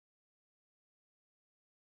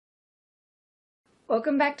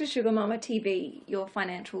Welcome back to Sugar Mama TV, your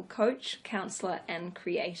financial coach, counselor, and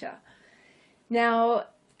creator. Now,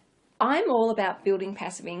 I'm all about building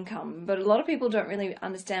passive income, but a lot of people don't really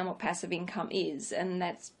understand what passive income is, and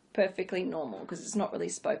that's perfectly normal because it's not really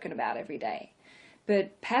spoken about every day.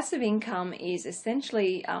 But passive income is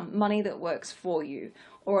essentially money that works for you,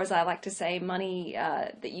 or as I like to say, money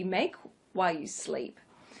that you make while you sleep.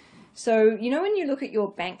 So, when you look at your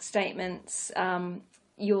bank statements,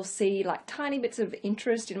 you'll see like tiny bits of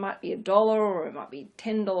interest. It might be $1 or it might be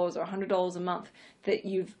 $10 or $100 a month that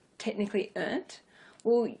you've technically earned.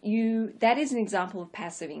 Well, that is an example of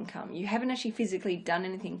passive income. You haven't actually physically done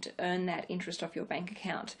anything to earn that interest off your bank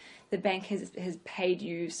account. The bank has paid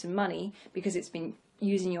you some money because it's been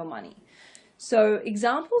using your money. So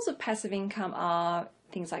examples of passive income are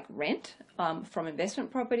things like rent from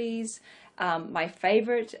investment properties, my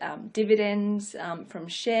favorite, dividends from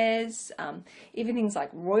shares, even things like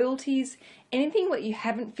royalties, anything where you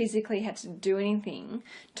haven't physically had to do anything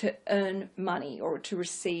to earn money or to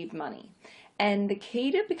receive money. And the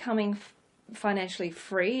key to becoming financially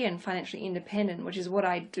free and financially independent, which is what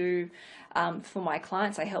I do for my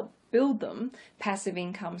clients, I help build them, passive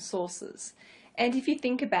income sources. And if you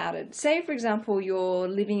think about it, say for example your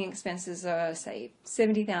living expenses are say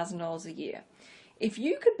 $70,000 a year. If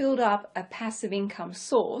you could build up a passive income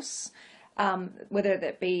source, whether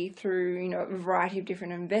that be through a variety of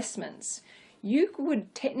different investments, you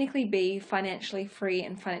would technically be financially free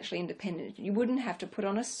and financially independent. You wouldn't have to put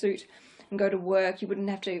on a suit and go to work. You wouldn't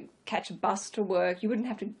have to catch a bus to work. You wouldn't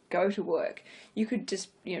have to go to work. You could just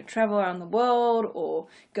travel around the world or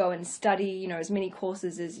go and study as many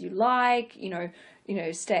courses as you like.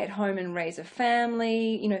 Stay at home and raise a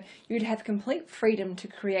family. You'd have complete freedom to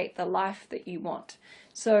create the life that you want.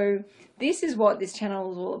 So this is what this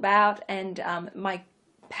channel is all about, and my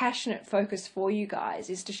passionate focus for you guys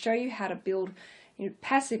is to show you how to build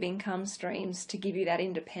passive income streams to give you that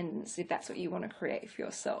independence if that's what you want to create for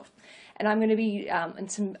yourself. And I'm going to be in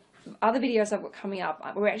some other videos I've got coming up,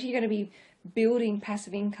 we're actually going to be building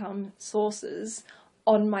passive income sources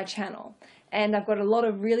on my channel, and I've got a lot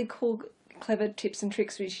of really cool clever tips and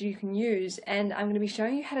tricks which you can use, and I'm going to be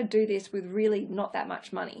showing you how to do this with really not that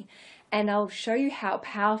much money. And I'll show you how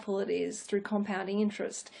powerful it is through compounding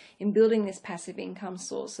interest in building this passive income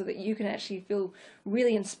source so that you can actually feel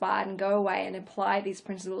really inspired and go away and apply these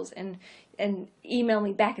principles and email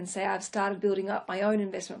me back and say, I've started building up my own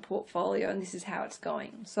investment portfolio and this is how it's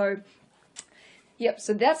going. So yep,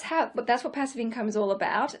 so that's what passive income is all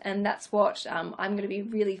about, and that's what I'm going to be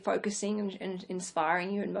really focusing and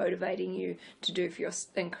inspiring you and motivating you to do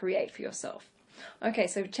and create for yourself. Okay,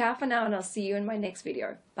 so ciao for now, and I'll see you in my next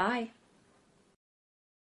video. Bye.